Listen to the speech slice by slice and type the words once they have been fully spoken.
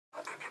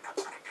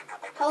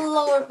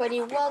Hello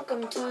everybody,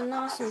 welcome to an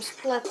awesome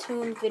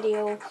Splatoon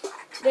video.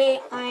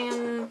 Today I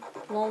am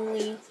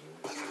lonely,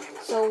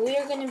 so we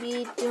are going to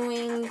be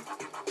doing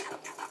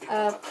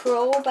a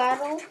pro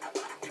battle.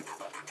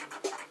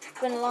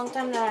 It's been a long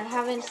time that I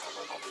haven't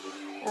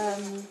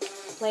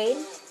played.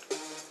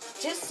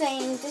 Just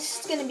saying,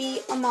 this is going to be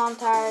a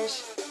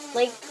montage,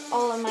 like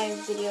all of my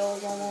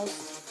videos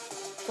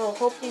almost. So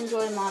hope you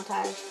enjoy the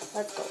montage.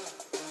 Let's go.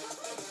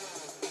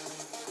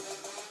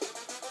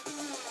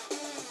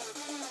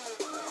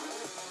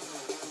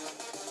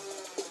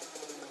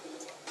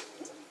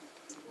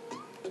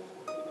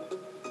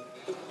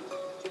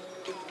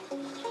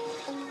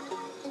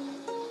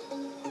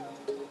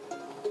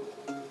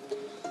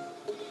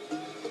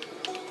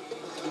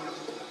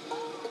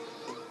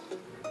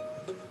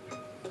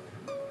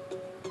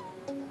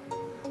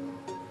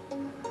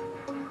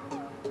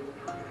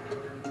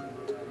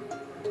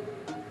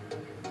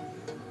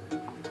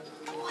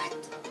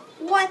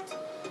 What?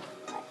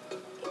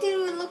 It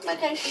didn't even look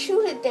like I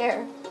shoot it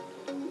there.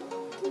 I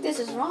think this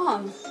is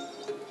wrong.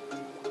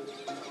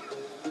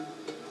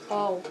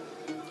 Oh.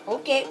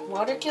 Okay,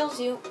 water kills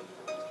you.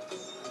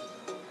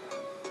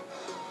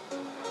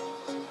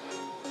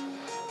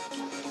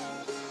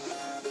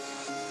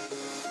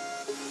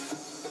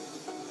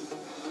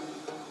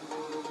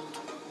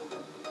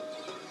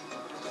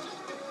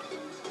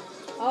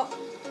 Oh.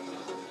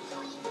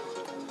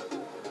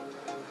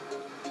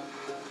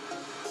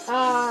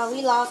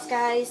 We lost,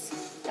 guys.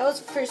 That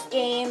was the first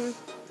game.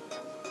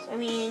 So,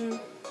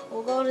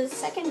 we'll go to the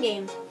second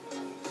game.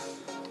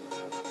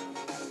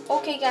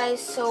 Okay, guys,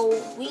 so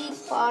we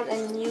bought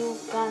a new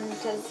gun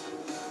because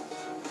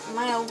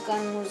my old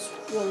gun was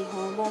really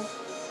horrible.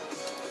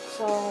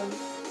 So,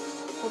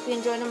 hope you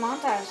enjoy the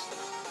montage.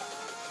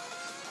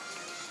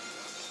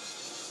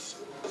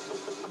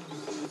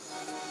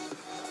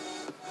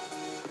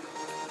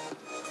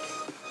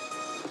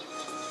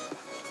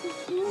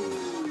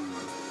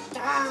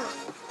 Ah!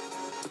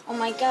 Oh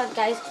my god,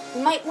 guys,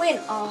 we might win.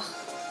 Oh,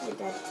 we're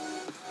dead.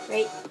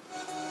 Great.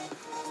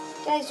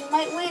 Guys, you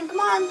might win. Come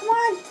on, come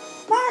on,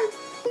 come on.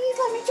 Please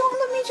let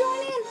me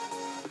join in.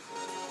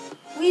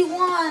 We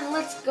won.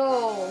 Let's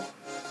go.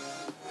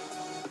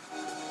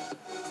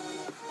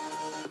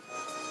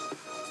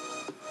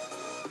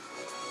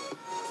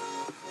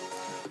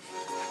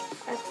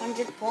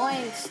 $500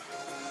 points.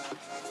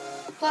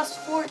 Plus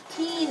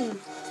 14.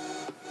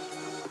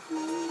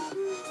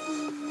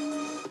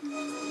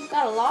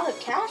 Got a lot of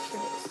cash for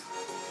this.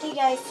 Okay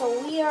guys, so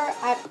we are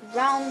at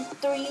round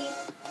 3.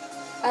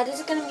 This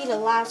is going to be the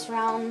last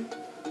round.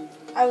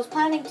 I was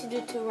planning to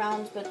do 2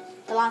 rounds, but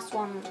the last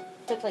one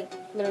took like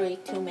literally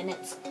 2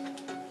 minutes.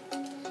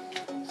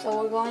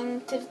 So we're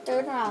going to the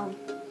 3rd round.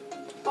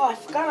 Oh, I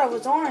forgot I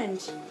was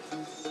orange.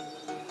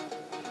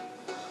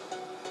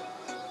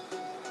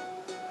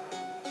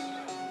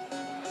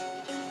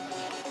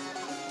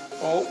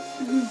 Oh,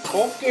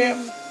 okay.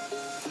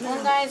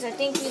 Well guys, I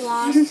think we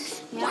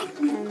lost. Yeah,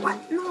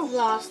 we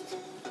lost.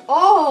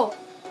 Oh!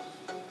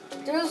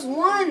 There's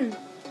one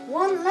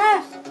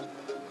left.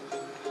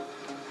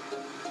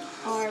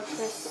 Or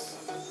press.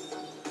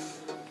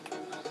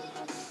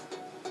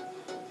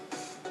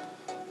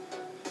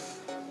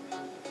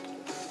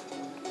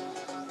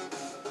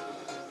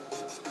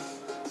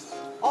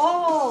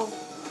 Oh!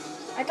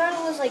 I thought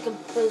it was like a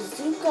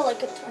bazooka,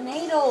 like a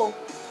tornado.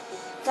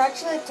 It's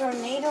actually a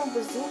tornado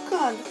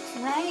bazooka. That's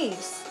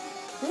nice.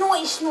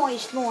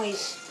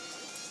 Noise.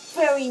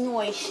 Very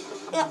nice.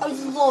 Yeah, I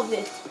love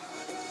it.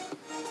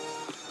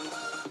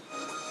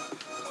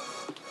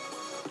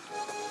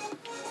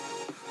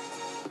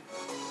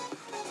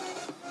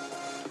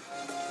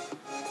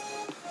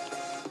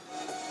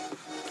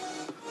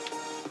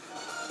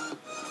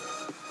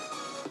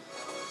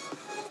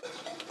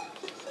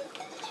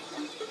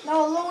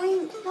 No,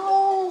 Loing.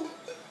 No.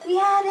 We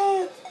had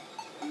it.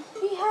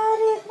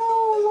 No,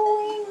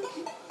 Loing.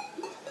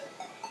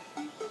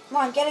 Come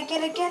on, get it.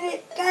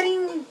 Got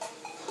him.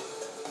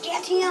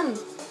 Get him.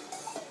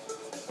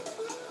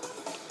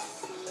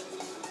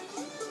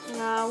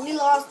 We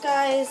lost,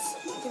 guys.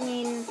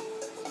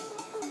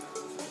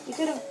 We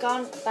could have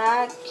gone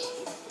back.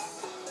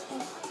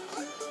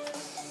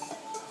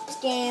 This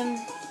game.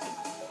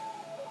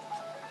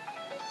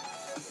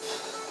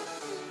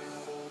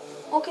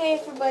 Okay,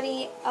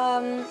 everybody.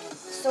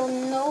 So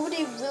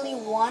nobody really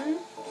won,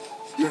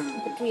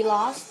 but we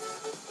lost.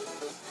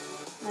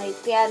 Like,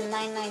 we had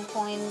 99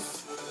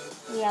 points.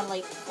 We had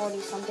like 40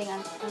 something,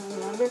 I don't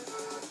remember.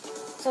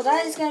 So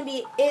that is going to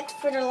be it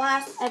for the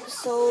last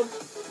episode.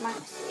 My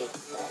mistake.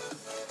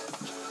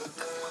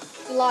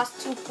 We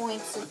lost 2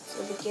 points at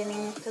the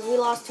beginning because we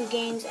lost 2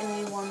 games and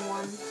we won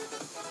 1.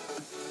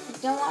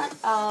 You know what?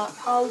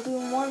 I'll do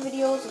more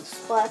videos of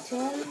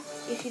Splatoon.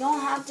 If you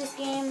don't have this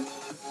game,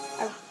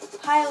 I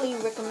highly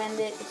recommend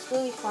it. It's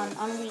really fun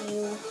on Wii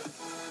U.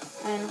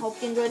 And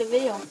hope you enjoyed the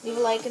video. Leave a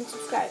like and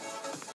subscribe.